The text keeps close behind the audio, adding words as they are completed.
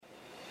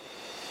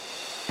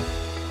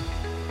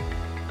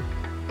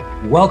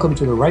Welcome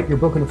to the Write Your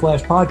Book in a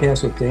Flash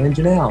podcast with Dan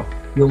Janal.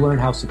 You'll learn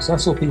how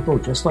successful people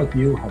just like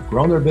you have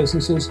grown their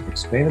businesses,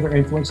 expanded their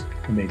influence,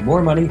 and made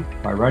more money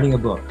by writing a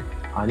book.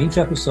 On each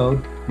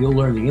episode, you'll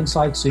learn the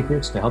inside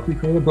secrets to help you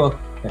create a book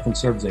that can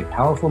serve as a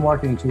powerful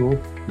marketing tool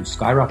to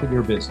skyrocket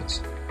your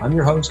business. I'm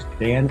your host,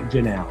 Dan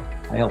Janal.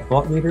 I help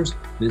thought leaders,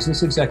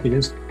 business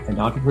executives, and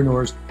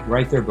entrepreneurs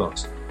write their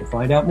books. To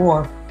find out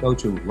more, go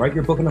to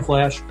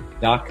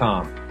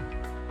writeyourbookinaflash.com.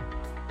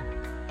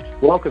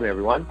 Welcome,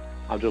 everyone.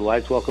 I'm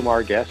delighted to welcome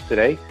our guest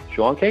today,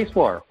 Sean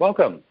Casemore.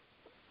 Welcome.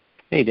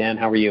 Hey, Dan.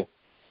 How are you?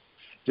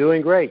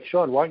 Doing great.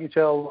 Sean, why don't you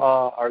tell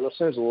our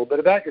listeners a little bit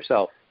about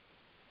yourself?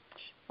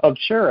 Oh,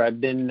 sure. I've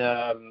been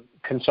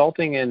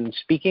consulting and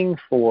speaking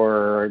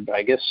for,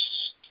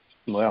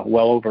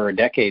 well over a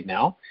decade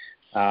now,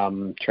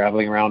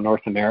 traveling around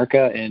North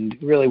America and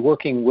really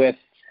working with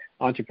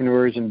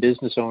entrepreneurs and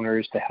business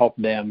owners to help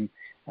them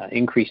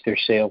increase their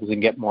sales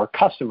and get more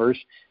customers,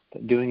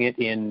 but doing it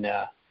in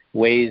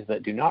ways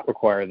that do not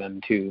require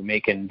them to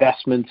make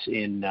investments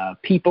in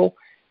people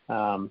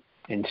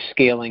and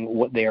scaling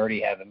what they already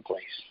have in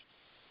place.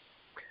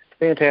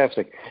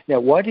 Fantastic. Now,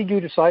 why did you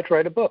decide to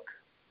write a book?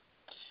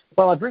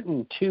 Well, I've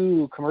written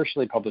 2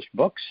 commercially published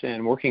books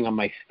and working on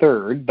my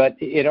 3rd, but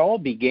it all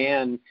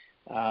began,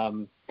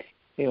 an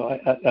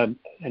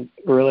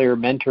earlier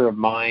mentor of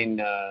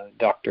mine,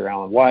 Dr.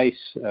 Alan Weiss,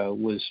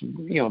 was,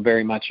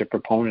 very much a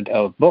proponent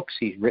of books.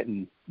 He's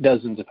written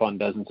dozens upon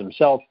dozens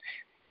himself.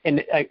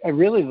 And I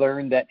really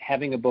learned that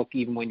having a book,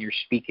 even when you're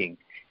speaking,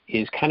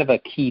 is kind of a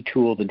key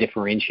tool to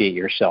differentiate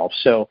yourself.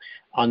 So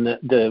on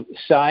the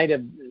side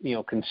of,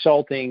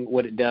 consulting,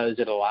 what it does,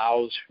 it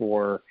allows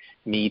for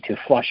me to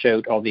flush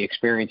out all the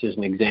experiences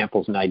and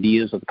examples and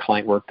ideas of the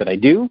client work that I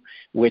do,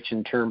 which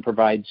in turn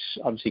provides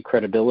obviously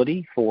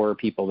credibility for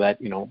people that,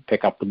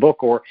 pick up the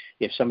book. Or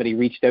if somebody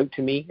reached out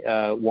to me,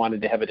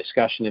 wanted to have a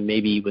discussion and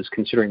maybe was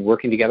considering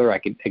working together, I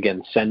could,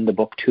 again, send the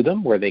book to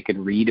them where they could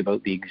read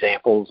about the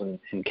examples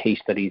and case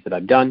studies that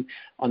I've done.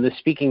 On the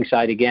speaking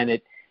side, again,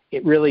 it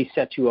really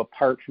sets you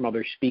apart from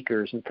other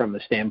speakers and from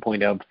the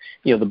standpoint of,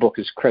 the book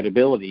is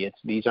credibility.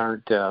 These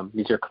are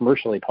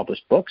commercially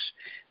published books.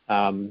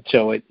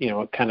 So it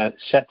kind of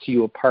sets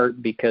you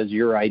apart because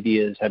your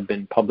ideas have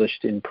been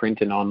published in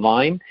print and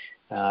online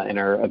and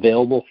are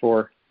available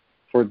for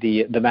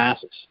the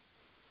masses.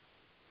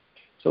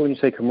 So when you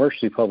say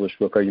commercially published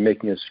book, are you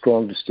making a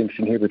strong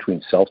distinction here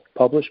between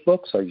self-published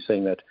books? Are you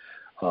saying that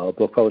a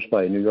book published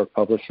by a New York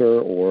publisher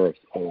or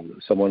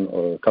someone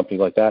or a company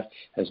like that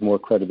has more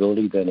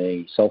credibility than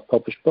a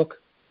self-published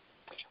book?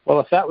 Well,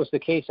 if that was the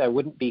case, I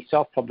wouldn't be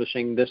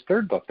self-publishing this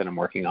 3rd book that I'm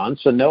working on.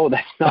 So no,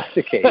 that's not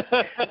the case.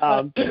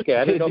 Okay,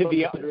 I didn't know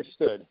if I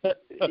understood.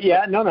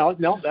 Yeah, no,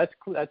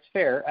 that's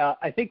fair.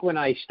 I think when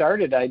I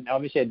started, I'd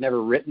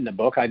never written a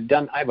book. I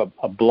have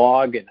a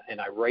blog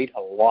and I write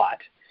a lot.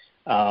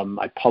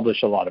 I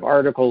publish a lot of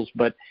articles,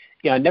 but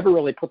I never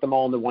really put them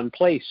all into one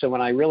place. So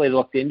when I really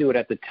looked into it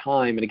at the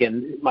time, and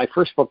again, my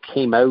first book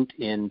came out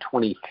in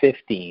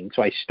 2015,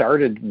 so I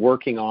started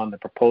working on the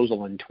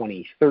proposal in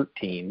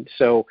 2013.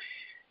 So,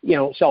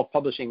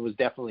 self-publishing was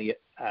definitely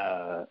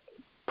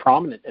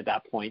prominent at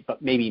that point,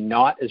 but maybe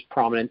not as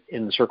prominent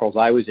in the circles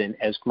I was in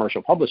as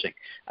commercial publishing.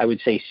 I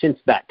would say since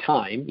that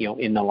time,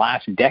 in the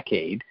last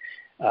decade,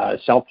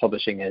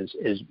 self-publishing has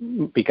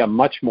become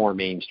much more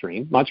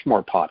mainstream, much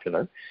more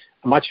popular,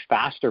 a much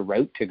faster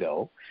route to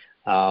go.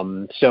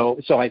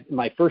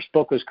 My first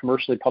book was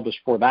commercially published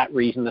for that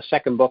reason. The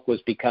second book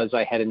was because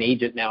I had an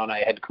agent now and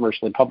I had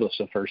commercially published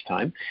the first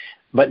time.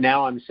 But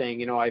now I'm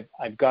saying,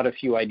 I've got a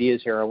few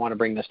ideas here. I want to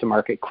bring this to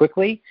market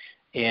quickly.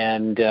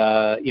 And,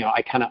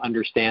 I kind of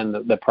understand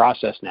the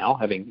process now,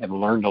 having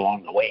learned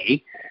along the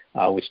way,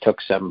 which took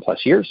 7+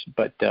 years.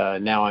 But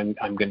now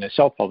I'm going to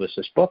self-publish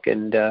this book.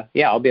 And,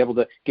 I'll be able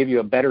to give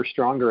you a better,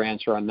 stronger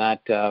answer on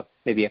that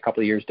maybe a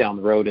couple of years down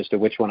the road as to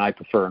which one I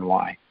prefer and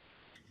why.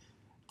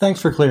 Thanks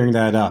for clearing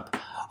that up.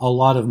 A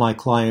lot of my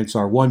clients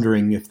are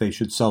wondering if they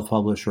should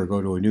self-publish or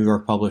go to a New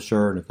York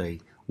publisher, and if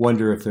they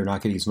wonder if they're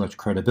not getting as much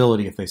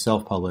credibility if they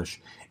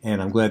self-publish.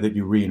 And I'm glad that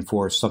you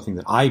reinforced something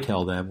that I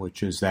tell them,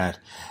 which is that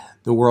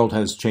the world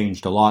has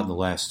changed a lot in the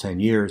last 10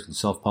 years, and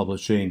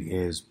self-publishing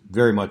is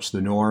very much the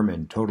norm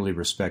and totally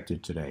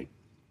respected today.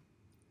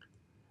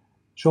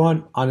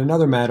 Sean, on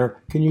another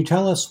matter, can you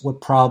tell us what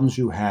problems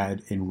you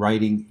had in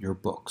writing your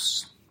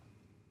books?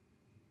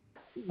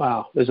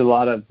 Wow, there's a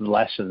lot of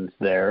lessons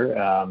there.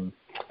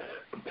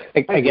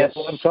 I guess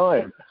one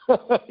time.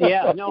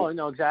 Yeah, no,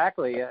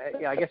 exactly.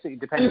 I guess it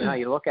depends on how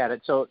you look at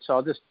it. So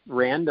I'll just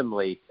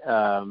randomly,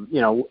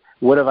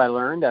 what have I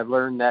learned? I've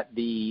learned that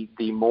the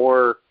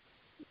more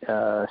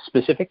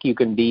specific you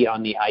can be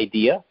on the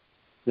idea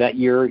that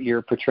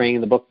you're portraying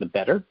in the book, the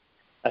better.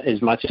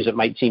 As much as it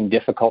might seem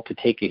difficult to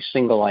take a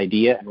single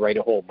idea and write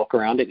a whole book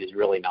around it, is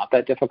really not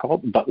that difficult.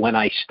 But when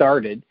I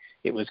started,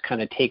 it was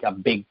kind of take a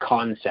big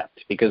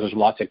concept because there's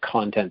lots of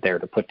content there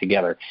to put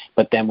together.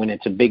 But then when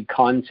it's a big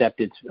concept,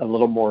 it's a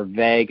little more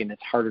vague and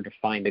it's harder to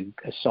find a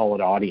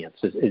solid audience,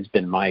 has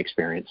been my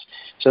experience.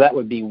 So that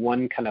would be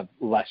one kind of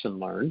lesson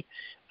learned.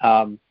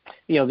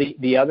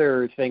 The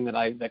other thing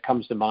that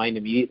comes to mind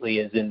immediately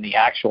is in the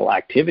actual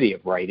activity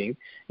of writing.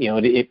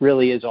 It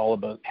really is all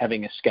about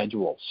having a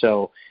schedule.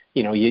 So,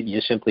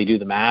 you simply do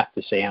the math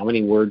to say how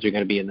many words are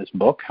going to be in this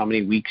book, how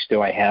many weeks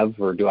do I have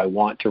or do I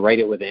want to write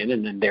it within,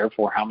 and then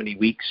therefore how many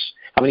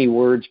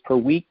words per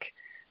week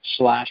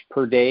 /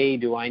 per day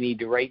do I need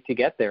to write to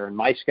get there? And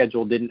my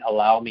schedule didn't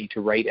allow me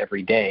to write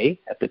every day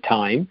at the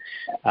time,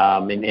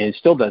 and it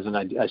still doesn't.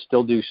 I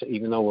still do,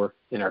 even though we're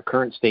in our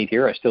current state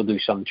here, I still do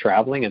some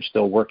traveling. I'm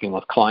still working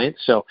with clients,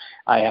 so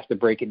I have to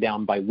break it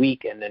down by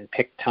week and then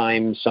pick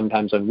times,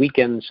 sometimes on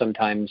weekends,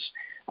 sometimes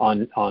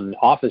on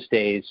office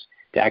days,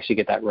 to actually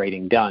get that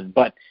writing done.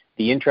 But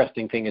the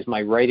interesting thing is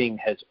my writing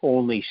has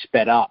only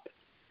sped up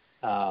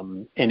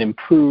and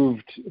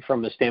improved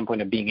from the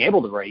standpoint of being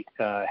able to write,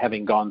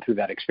 having gone through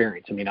that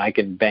experience. I mean, I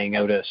can bang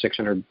out a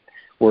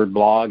 600-word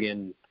blog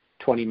in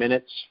 20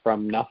 minutes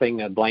from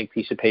nothing, a blank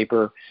piece of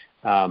paper.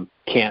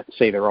 Can't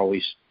say they're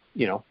always,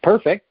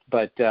 perfect,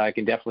 but I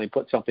can definitely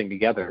put something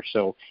together.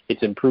 So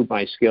it's improved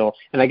my skill.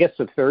 And I guess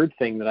the third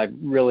thing that I've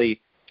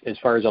really, as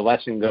far as a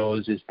lesson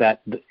goes, is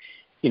that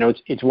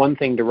it's one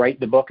thing to write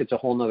the book; it's a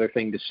whole other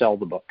thing to sell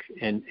the book.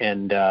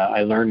 And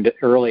I learned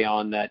early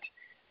on that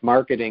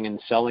marketing and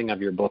selling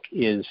of your book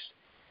is,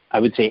 I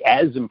would say,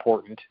 as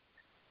important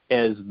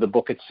as the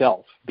book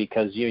itself,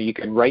 because you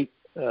can write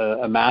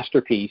a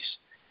masterpiece,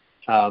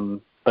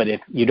 but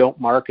if you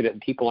don't market it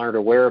and people aren't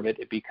aware of it,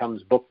 it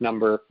becomes book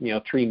number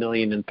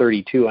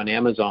 3,032,000 on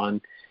Amazon.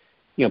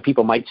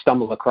 People might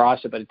stumble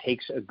across it, but it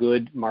takes a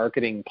good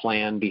marketing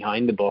plan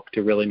behind the book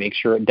to really make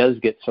sure it does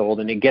get sold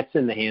and it gets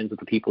in the hands of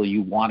the people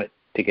you want it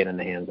to get in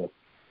the hands of.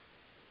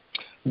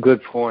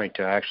 Good point.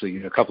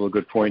 Actually, a couple of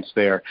good points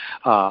there.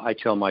 I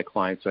tell my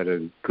clients that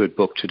a good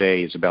book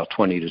today is about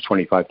 20 to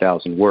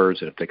 25,000 words,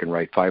 and if they can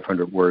write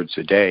 500 words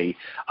a day,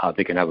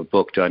 they can have a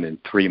book done in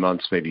 3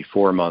 months, maybe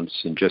 4 months,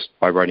 and just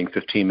by writing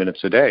 15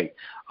 minutes a day.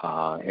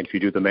 And if you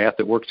do the math,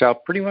 it works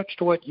out pretty much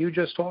to what you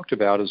just talked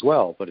about as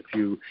well. But if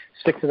you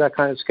stick to that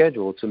kind of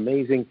schedule, it's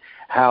amazing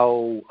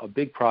how a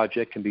big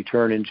project can be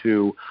turned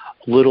into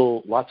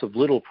lots of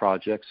little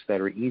projects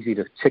that are easy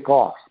to tick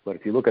off. But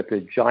if you look at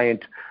the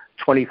giant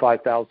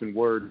 25,000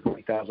 word,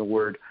 20,000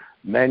 word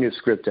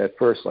manuscript at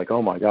first, like,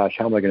 oh my gosh,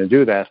 how am I going to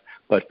do that?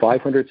 But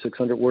 500,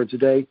 600 words a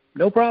day,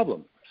 no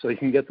problem. So you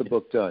can get the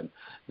book done.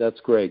 That's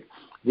great.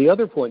 The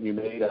other point you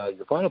made,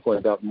 the final point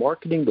about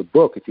marketing the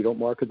book, if you don't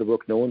market the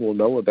book, no one will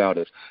know about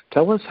it.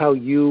 Tell us how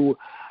you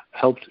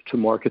helped to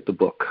market the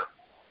book.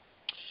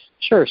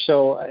 Sure.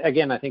 So,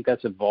 again, I think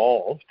that's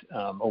evolved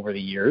over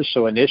the years.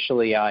 So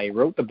initially I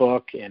wrote the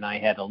book and I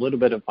had a little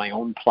bit of my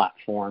own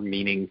platform,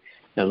 meaning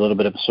a little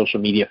bit of social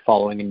media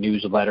following and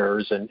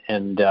newsletters,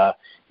 and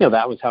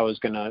that was how I was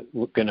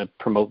gonna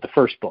promote the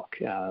first book.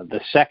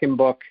 The second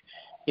book,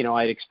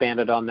 I'd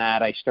expanded on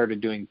that. I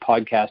started doing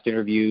podcast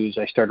interviews.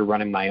 I started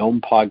running my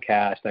own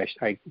podcast.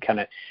 I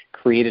kind of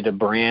created a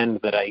brand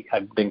that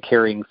I've been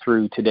carrying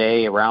through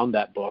today around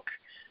that book.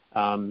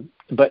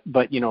 But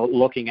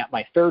looking at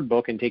my third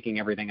book and taking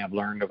everything I've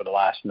learned over the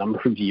last number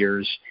of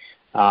years,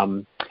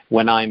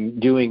 when I'm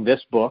doing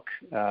this book,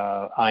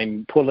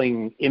 I'm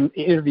pulling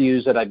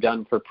interviews that I've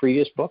done for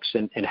previous books,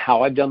 and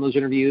how I've done those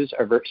interviews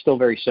are still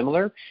very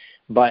similar,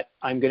 but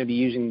I'm going to be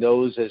using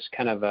those as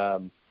kind of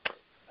a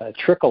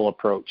trickle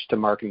approach to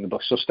marketing the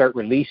book. So start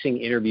releasing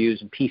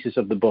interviews and pieces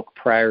of the book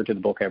prior to the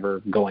book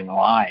ever going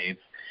live,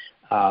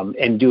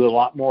 and do a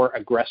lot more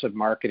aggressive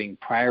marketing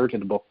prior to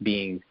the book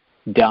being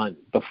done.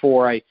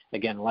 Before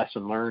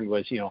lesson learned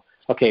was,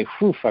 okay,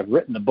 I've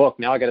written the book.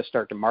 Now I got to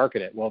start to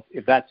market it. Well,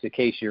 if that's the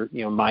case,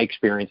 my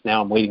experience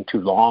now, I'm waiting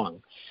too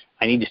long.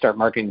 I need to start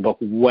marketing the book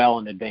well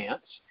in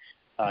advance,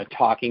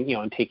 talking,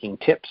 and taking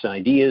tips and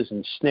ideas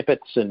and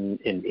snippets and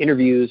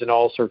interviews and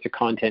all sorts of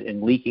content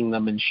and leaking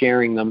them and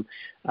sharing them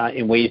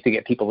in ways to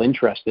get people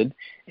interested.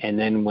 And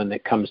then when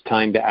it comes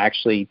time to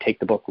actually take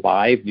the book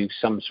live, do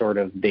some sort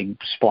of big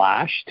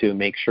splash to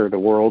make sure the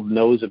world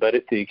knows about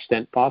it to the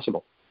extent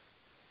possible.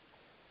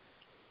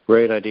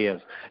 Great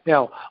idea.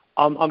 Now,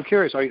 I'm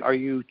curious, are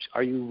you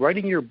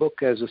writing your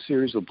book as a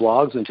series of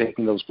blogs and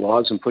taking those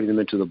blogs and putting them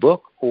into the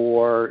book,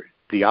 or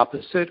the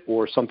opposite,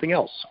 or something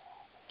else?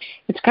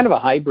 It's kind of a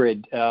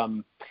hybrid.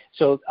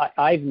 So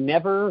I've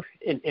never,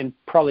 and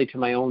probably to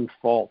my own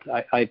fault,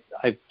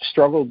 I've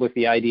struggled with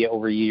the idea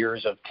over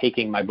years of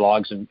taking my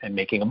blogs and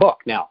making a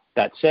book. Now,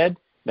 that said,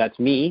 that's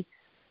me.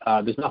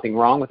 There's nothing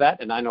wrong with that,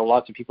 and I know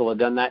lots of people have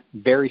done that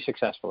very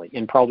successfully.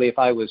 And probably if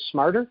I was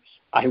smarter,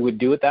 I would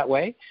do it that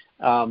way.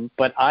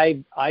 But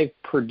I've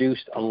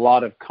produced a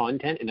lot of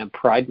content, and I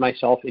pride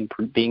myself in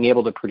being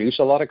able to produce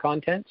a lot of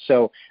content.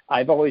 So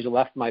I've always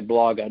left my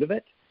blog out of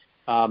it.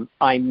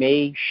 I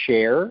may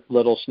share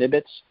little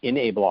snippets in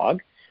a blog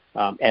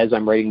as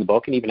I'm writing the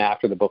book and even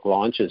after the book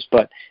launches.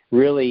 But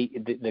really,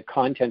 the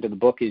content of the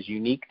book is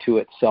unique to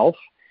itself.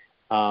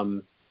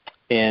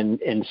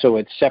 And so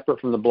it's separate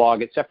from the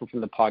blog, it's separate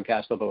from the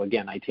podcast, although,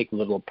 again, I take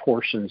little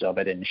portions of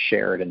it and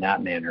share it in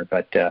that manner.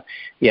 But,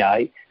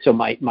 so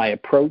my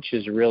approach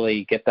is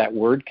really get that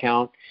word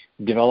count,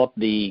 develop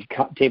the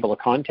table of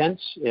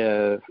contents,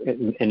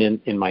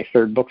 in my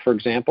third book, for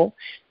example.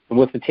 And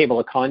with the table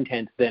of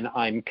content, then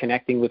I'm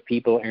connecting with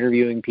people,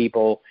 interviewing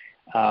people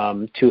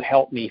to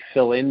help me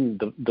fill in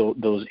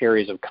those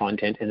areas of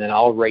content, and then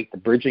I'll write the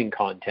bridging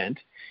content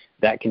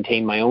that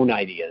contain my own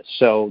ideas.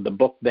 So the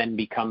book then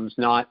becomes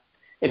not,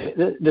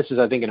 this is,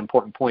 I think, an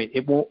important point,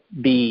 it won't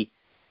be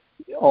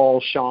all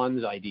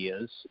Sean's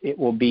ideas. It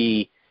will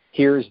be,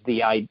 here is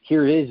the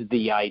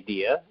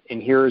idea,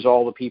 and here's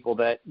all the people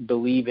that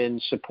believe in,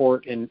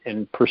 support,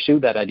 and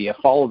pursue that idea,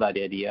 follow that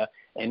idea,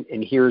 and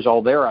here's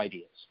all their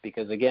ideas.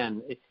 Because,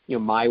 again,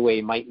 my way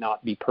might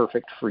not be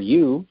perfect for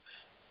you,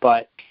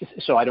 but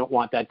so I don't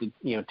want that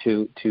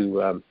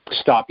to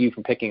stop you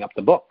from picking up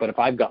the book. But if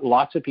I've got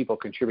lots of people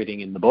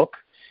contributing in the book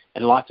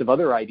and lots of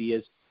other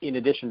ideas in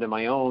addition to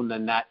my own,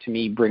 then that to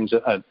me brings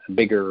a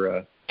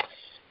bigger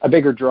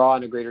draw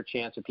and a greater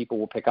chance that people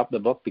will pick up the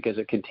book because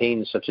it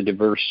contains such a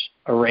diverse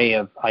array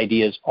of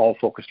ideas all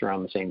focused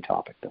around the same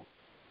topic.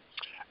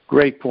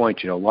 Great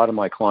point. A lot of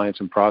my clients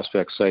and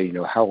prospects say,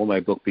 how will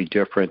my book be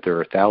different? There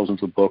are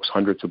thousands of books,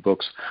 hundreds of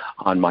books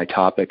on my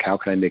topic. How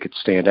can I make it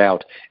stand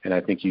out? And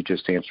I think you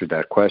just answered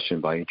that question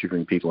by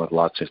interviewing people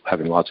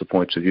having lots of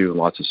points of view and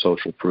lots of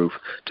social proof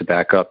to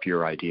back up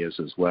your ideas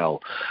as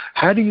well.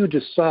 How do you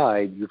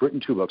decide, you've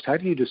written 2 books, how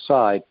do you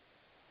decide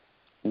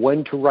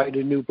when to write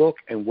a new book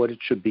and what it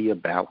should be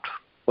about?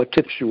 What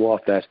tips you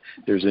off that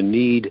there's a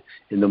need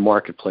in the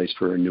marketplace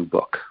for a new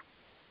book?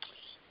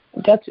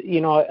 That's,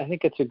 I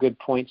think it's a good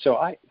point. So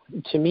I've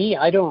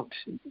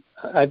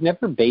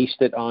never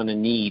based it on a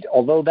need.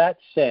 Although that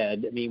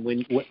said, I mean,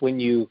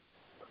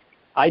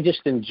 I just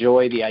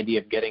enjoy the idea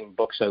of getting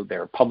books out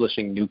there,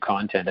 publishing new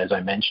content, as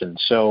I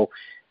mentioned. So,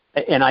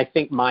 and I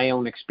think my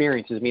own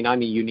experiences,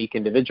 I'm a unique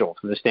individual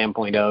from the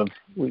standpoint of,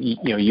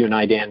 you and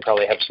I, Dan,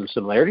 probably have some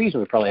similarities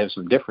and we probably have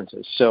some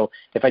differences. So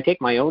if I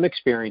take my own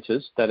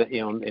experiences that,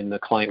 in the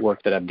client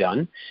work that I've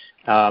done,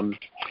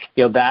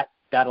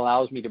 that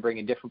allows me to bring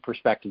a different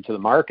perspective to the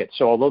market.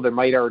 So although there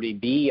might already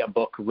be a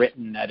book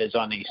written that is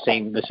on the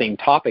same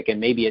topic, and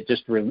maybe it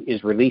just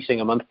is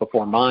releasing a month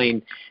before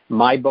mine,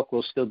 my book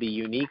will still be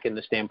unique in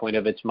the standpoint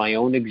of it's my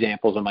own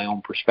examples and my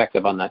own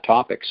perspective on that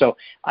topic. So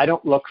I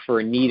don't look for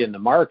a need in the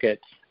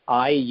market.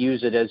 I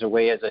use it as a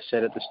way, as I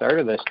said at the start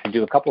of this, to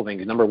do a couple of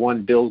things. Number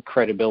one, build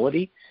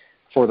credibility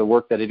for the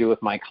work that I do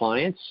with my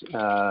clients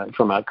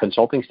from a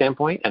consulting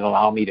standpoint, and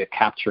allow me to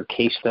capture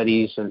case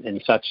studies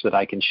and such that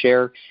I can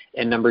share.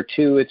 And number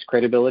two, it's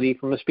credibility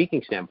from a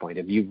speaking standpoint.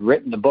 If you've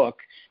written the book,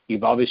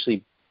 you've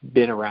obviously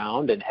been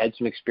around and had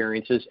some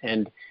experiences,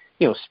 and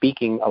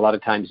speaking a lot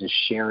of times is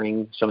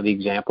sharing some of the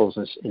examples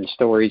and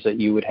stories that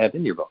you would have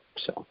in your book.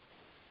 So,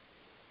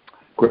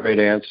 great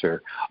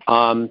answer.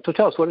 So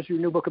tell us, what is your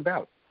new book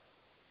about?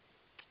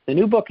 The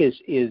new book is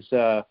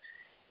and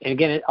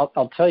again,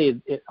 I'll tell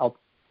you, I'll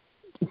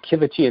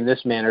give it to you in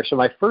this manner. So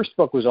my first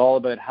book was all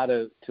about how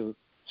to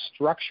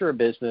structure a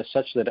business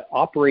such that it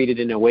operated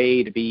in a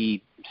way to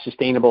be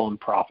sustainable and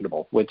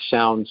profitable, which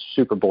sounds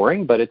super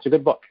boring, but it's a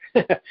good book.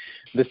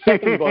 The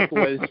second book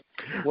was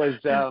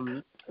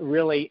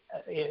really,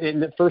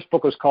 and the first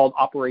book was called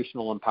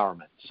Operational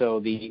Empowerment. So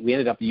we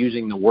ended up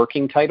using the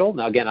working title.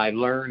 Now, again, I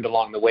learned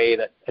along the way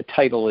that a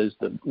title is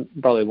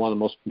probably one of the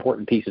most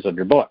important pieces of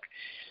your book.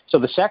 So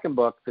the second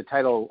book, the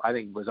title I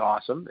think was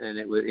awesome, and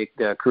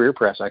Career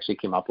Press actually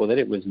came up with it.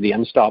 It was The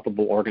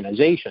Unstoppable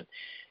Organization.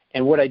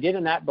 And what I did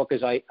in that book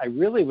is I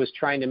really was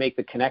trying to make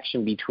the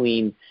connection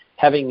between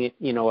having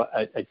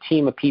a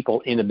team of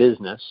people in a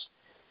business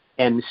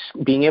and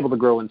being able to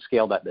grow and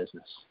scale that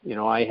business.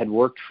 I had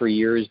worked for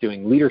years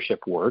doing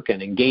leadership work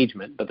and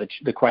engagement, but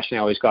the question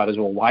I always got is,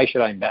 well, why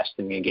should I invest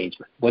in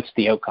engagement? What's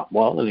the outcome?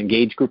 Well, an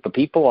engaged group of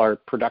people are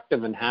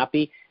productive and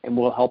happy and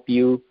will help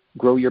you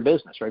grow your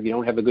business, right? If you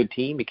don't have a good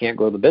team, you can't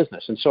grow the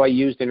business. And so I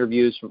used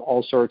interviews from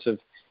all sorts of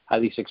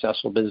highly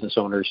successful business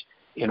owners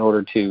in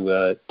order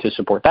to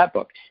support that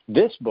book.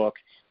 This book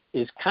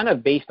is kind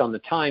of based on the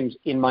times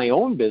in my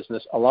own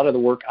business. A lot of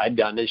the work I've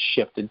done is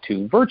shifted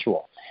to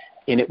virtual,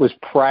 and it was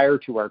prior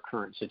to our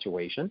current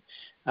situation.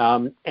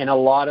 And a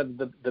lot of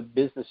the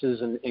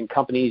businesses and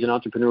companies and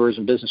entrepreneurs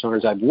and business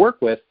owners I've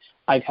worked with,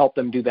 I've helped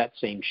them do that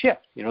same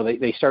shift.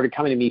 They started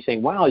coming to me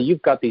saying, wow,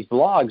 you've got these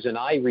blogs, and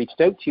I reached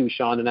out to you,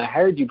 Sean, and I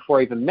hired you before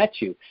I even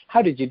met you.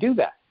 How did you do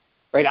that?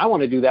 Right? I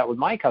want to do that with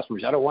my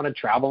customers. I don't want to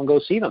travel and go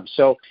see them.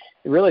 So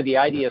really the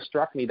idea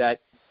struck me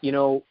that,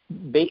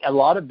 a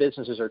lot of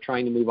businesses are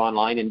trying to move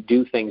online and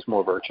do things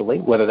more virtually,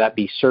 whether that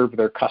be serve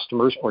their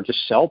customers or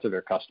just sell to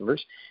their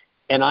customers.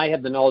 And I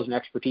have the knowledge and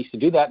expertise to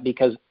do that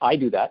because I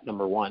do that,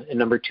 number one. And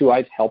number two,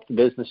 I've helped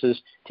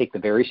businesses take the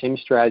very same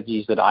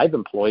strategies that I've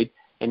employed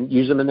and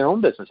use them in their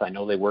own business. I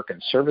know they work in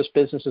service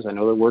businesses. I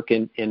know they work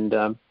in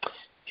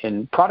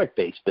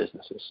product-based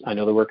businesses. I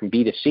know they work in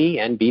B2C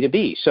and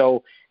B2B.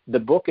 So the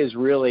book is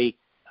really,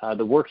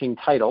 the working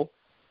title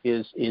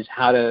is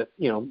how to,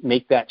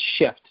 make that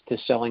shift to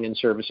selling and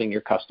servicing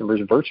your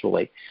customers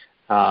virtually.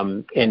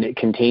 And it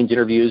contains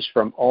interviews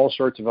from all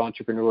sorts of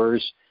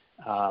entrepreneurs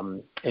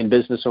and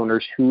business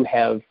owners who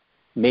have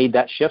made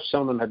that shift.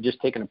 Some of them have just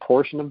taken a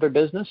portion of their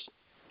business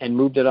and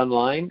moved it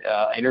online.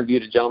 I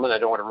interviewed a gentleman, I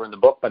don't want to ruin the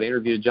book, but I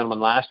interviewed a gentleman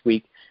last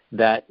week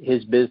that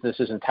his business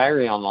is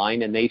entirely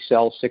online, and they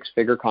sell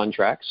six-figure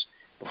contracts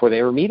before they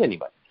ever meet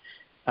anybody.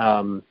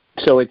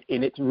 So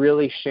it's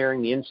really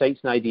sharing the insights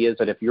and ideas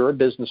that if you're a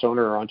business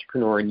owner or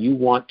entrepreneur and you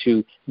want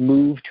to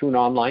move to an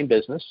online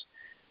business,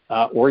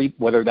 or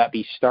whether that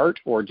be start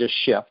or just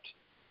shift,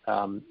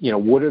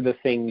 what are the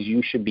things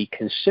you should be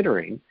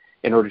considering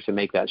in order to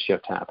make that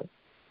shift happen?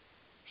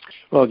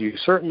 Well, you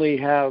certainly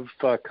have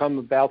come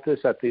about this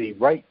at the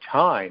right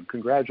time.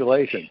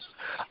 Congratulations.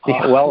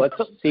 Well, let's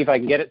see if I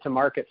can get it to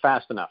market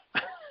fast enough.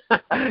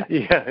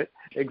 Yeah,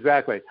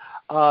 exactly.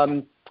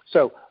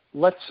 So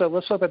let's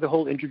talk about the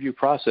whole interview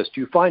process.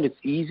 Do you find it's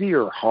easy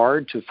or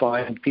hard to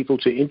find people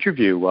to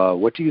interview?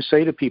 What do you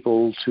say to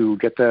people to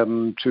get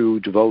them to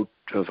devote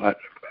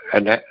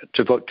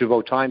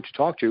time to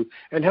talk to?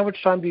 And how much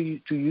time do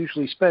you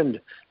usually spend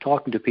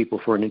talking to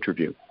people for an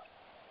interview?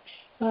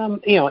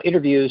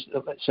 Interviews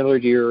similar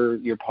to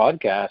your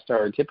podcast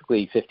are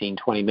typically 15,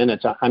 20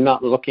 minutes. I'm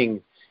not looking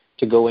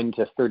to go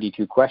into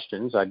 32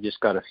 questions. I've just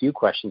got a few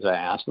questions I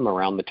ask them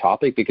around the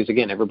topic because,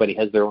 again, everybody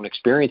has their own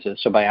experiences.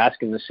 So by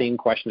asking the same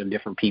question of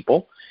different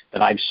people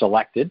that I've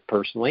selected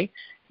personally,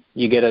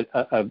 you get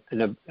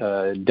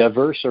a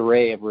diverse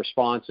array of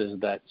responses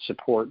that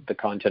support the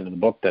content of the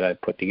book that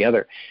I've put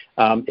together.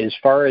 As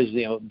far as,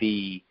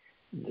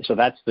 so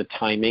that's the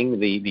timing,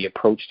 the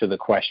approach to the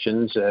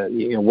questions.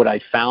 What I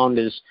found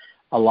is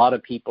a lot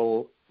of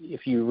people,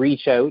 if you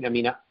reach out,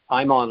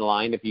 I'm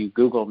online. If you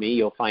Google me,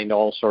 you'll find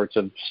all sorts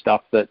of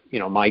stuff that,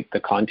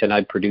 the content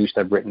I've produced,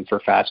 I've written for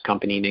Fast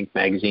Company, Inc.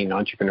 magazine,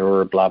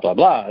 Entrepreneur, blah, blah,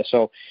 blah.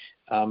 So,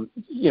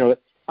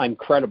 I'm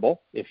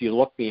credible if you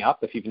look me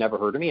up, if you've never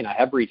heard of me, and I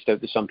have reached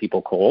out to some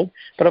people cold,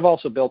 but I've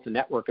also built a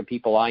network of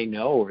people I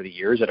know over the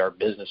years that are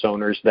business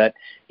owners that,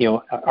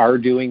 are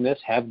doing this,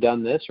 have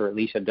done this, or at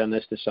least have done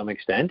this to some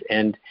extent,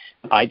 and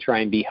I try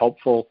and be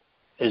helpful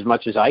as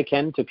much as I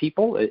can to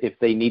people if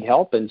they need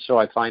help, and so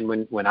I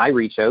find when I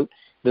reach out,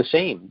 the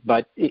same.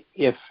 But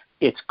if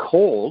it's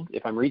cold,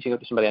 if I'm reaching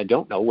out to somebody I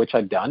don't know, which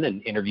I've done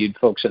and interviewed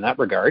folks in that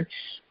regard,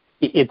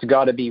 it's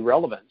got to be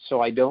relevant.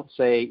 So I don't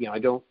say, I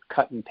don't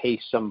cut and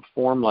paste some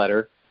form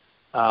letter.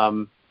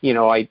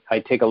 I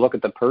take a look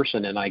at the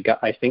person and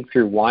I think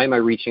through why am I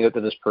reaching out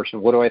to this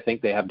person? What do I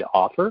think they have to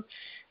offer?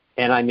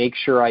 And I make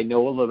sure I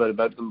know a little bit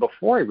about them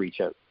before I reach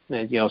out.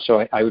 And,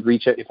 so I would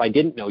reach out if I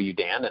didn't know you,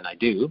 Dan, and I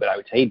do, but I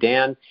would say, hey,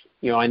 Dan,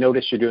 I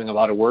noticed you're doing a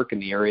lot of work in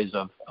the areas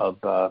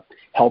of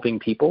helping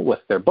people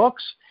with their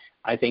books.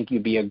 I think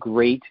you'd be a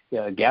great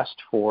guest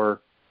for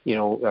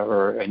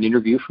or an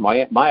interview for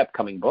my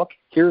upcoming book.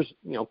 Here's,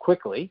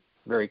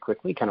 very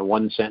quickly, kind of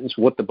one sentence,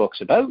 what the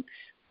book's about.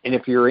 And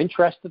if you're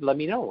interested, let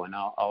me know, and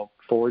I'll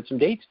forward some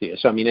dates to you.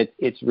 So,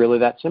 it's really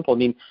that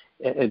simple.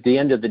 At the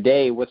end of the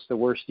day, what's the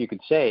worst you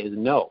could say is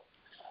no.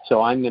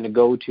 So I'm going to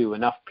go to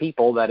enough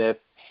people that if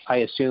I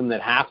assume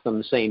that half of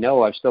them say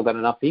no, I've still got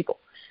enough people.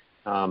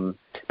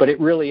 But it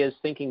really is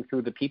thinking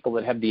through the people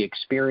that have the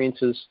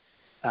experiences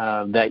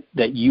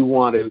that you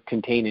want to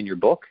contain in your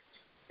book.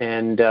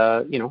 And,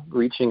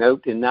 reaching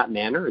out in that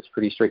manner, it's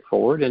pretty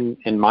straightforward. And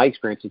my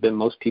experience has been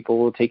most people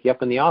will take you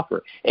up on the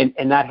offer.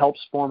 And that helps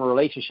form a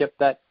relationship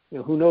that,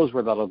 who knows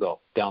where that'll go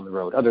down the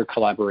road, other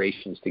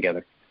collaborations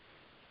together.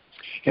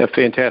 Yeah,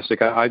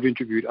 fantastic. I've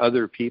interviewed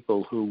other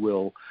people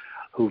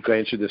who've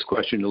answered this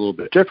question a little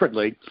bit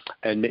differently.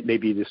 And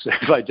maybe this,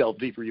 if I delve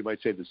deeper, you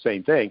might say the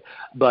same thing.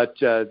 But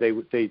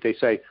they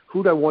say,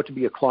 who do I want to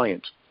be a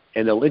client?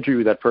 And they'll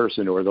interview that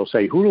person, or they'll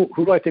say, who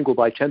do I think will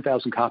buy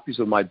 10,000 copies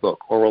of my book,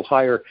 or will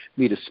hire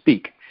me to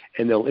speak?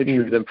 And they'll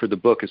interview them for the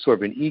book as sort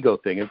of an ego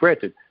thing. And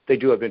granted, they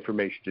do have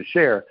information to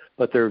share,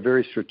 but they're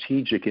very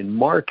strategic in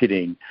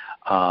marketing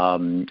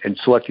and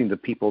selecting the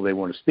people they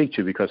want to speak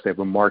to because they have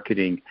a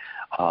marketing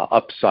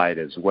upside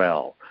as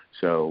well.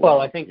 So,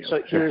 well, I think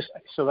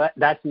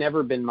that's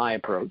never been my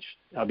approach.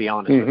 I'll be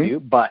honest with you,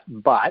 but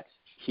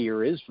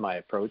here is my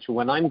approach.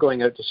 When I'm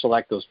going out to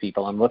select those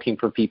people, I'm looking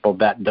for people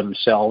that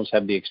themselves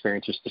have the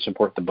experiences to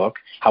support the book.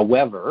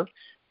 However,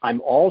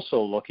 I'm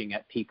also looking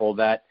at people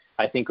that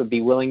I think would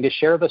be willing to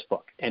share this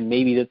book, and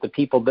maybe that the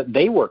people that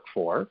they work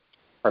for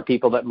are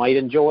people that might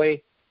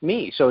enjoy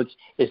me. So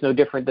it's no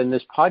different than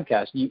this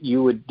podcast.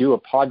 You would do a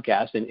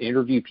podcast and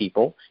interview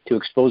people to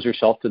expose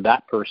yourself to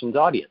that person's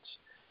audience.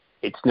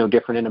 It's no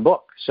different in a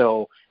book.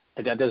 So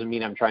that doesn't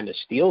mean I'm trying to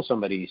steal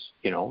somebody's,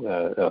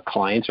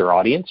 clients or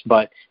audience,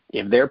 but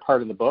if they're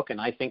part of the book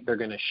and I think they're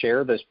going to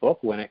share this book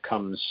when it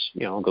comes,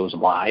 goes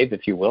live,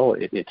 if you will,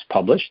 it's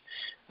published,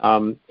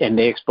 and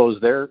they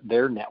expose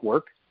their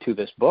network to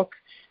this book,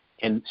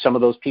 and some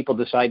of those people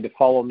decide to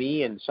follow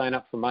me and sign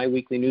up for my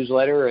weekly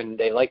newsletter and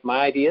they like my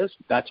ideas,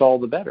 that's all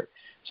the better.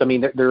 So,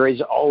 there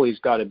is always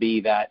got to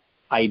be that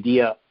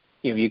idea.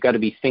 You've got to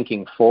be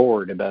thinking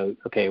forward about,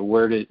 okay,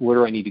 where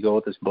do I need to go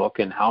with this book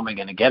and how am I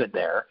going to get it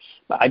there?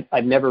 But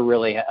I've never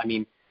really,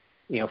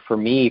 for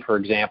me, for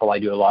example, I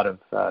do a lot of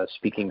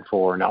speaking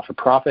for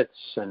not-for-profits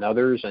and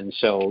others. And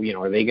so,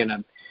 are they going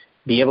to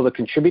be able to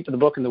contribute to the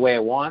book in the way I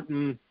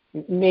want?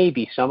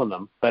 Maybe some of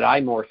them, but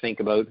I more think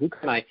about who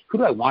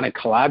do I want to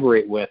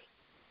collaborate with,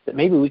 that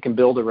maybe we can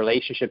build a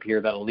relationship here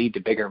that'll lead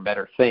to bigger and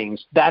better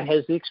things. That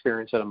has the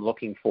experience that I'm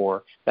looking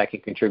for that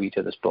can contribute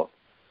to this book.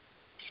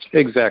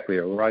 Exactly.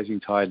 A rising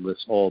tide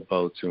lifts all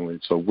boats, and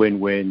it's a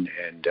win-win,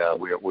 and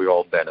we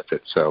all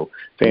benefit. So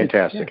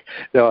fantastic.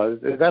 Yeah.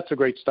 That's a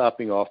great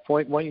stopping off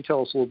point. Why don't you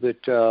tell us a little bit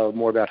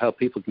more about how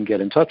people can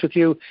get in touch with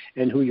you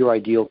and who your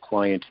ideal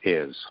client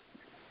is?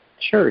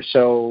 Sure.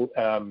 So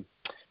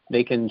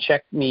they can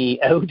check me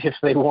out if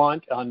they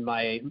want on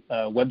my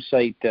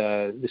website.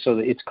 So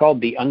it's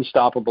called the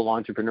Unstoppable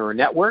Entrepreneur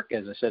Network.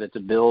 As I said, it's a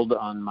build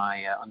on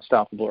my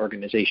Unstoppable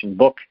Organization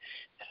book.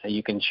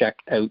 You can check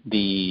out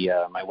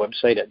my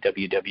website at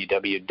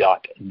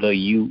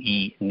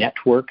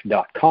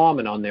www.theuenetwork.com,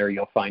 and on there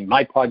you'll find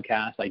my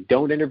podcast. I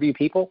don't interview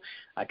people.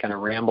 I kind of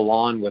ramble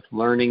on with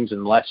learnings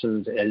and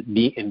lessons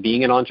in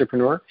being an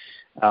entrepreneur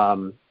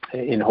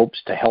in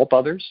hopes to help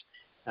others.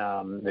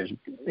 There's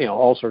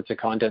all sorts of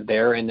content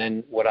there, and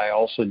then what I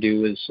also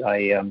do is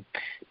I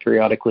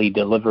periodically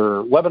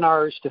deliver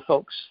webinars to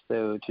folks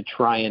to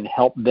try and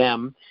help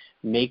them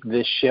make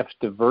this shift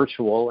to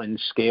virtual and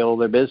scale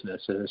their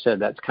business. As I said,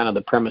 that's kind of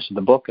the premise of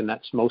the book, and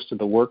that's most of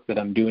the work that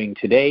I'm doing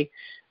today.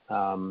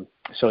 So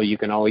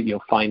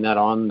you'll find that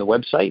on the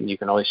website, and you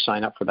can always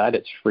sign up for that.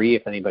 It's free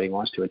if anybody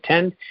wants to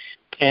attend.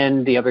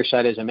 And the other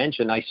side, as I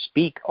mentioned, I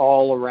speak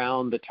all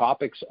around the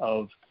topics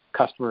of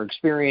customer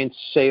experience,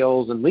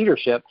 sales, and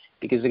leadership,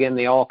 because again,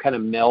 they all kind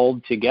of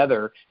meld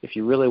together. If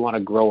you really want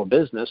to grow a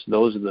business,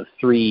 those are the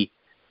three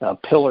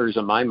pillars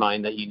in my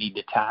mind that you need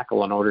to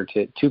tackle in order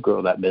to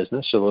grow that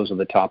business. So those are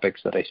the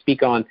topics that I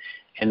speak on,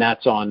 and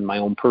that's on my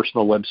own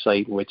personal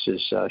website, which is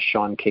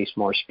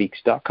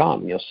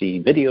SeanCasemorespeaks.com. You'll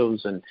see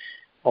videos and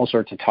all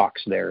sorts of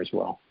talks there as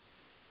well.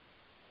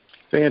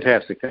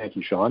 Fantastic. Thank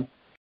you, Sean.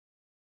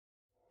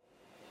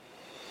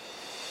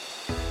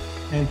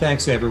 And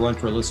thanks to everyone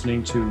for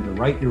listening to the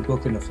Write Your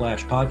Book in a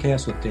Flash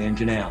podcast with Dan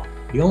Janal,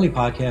 the only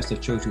podcast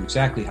that shows you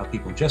exactly how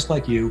people just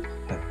like you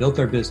have built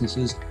their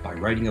businesses by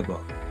writing a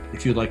book.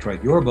 If you'd like to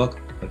write your book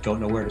but don't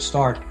know where to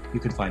start, you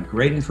can find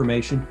great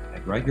information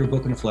at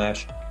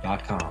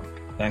writeyourbookinaflash.com.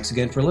 Thanks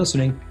again for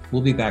listening.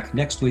 We'll be back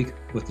next week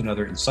with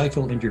another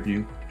insightful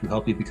interview to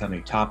help you become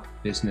a top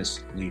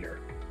business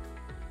leader.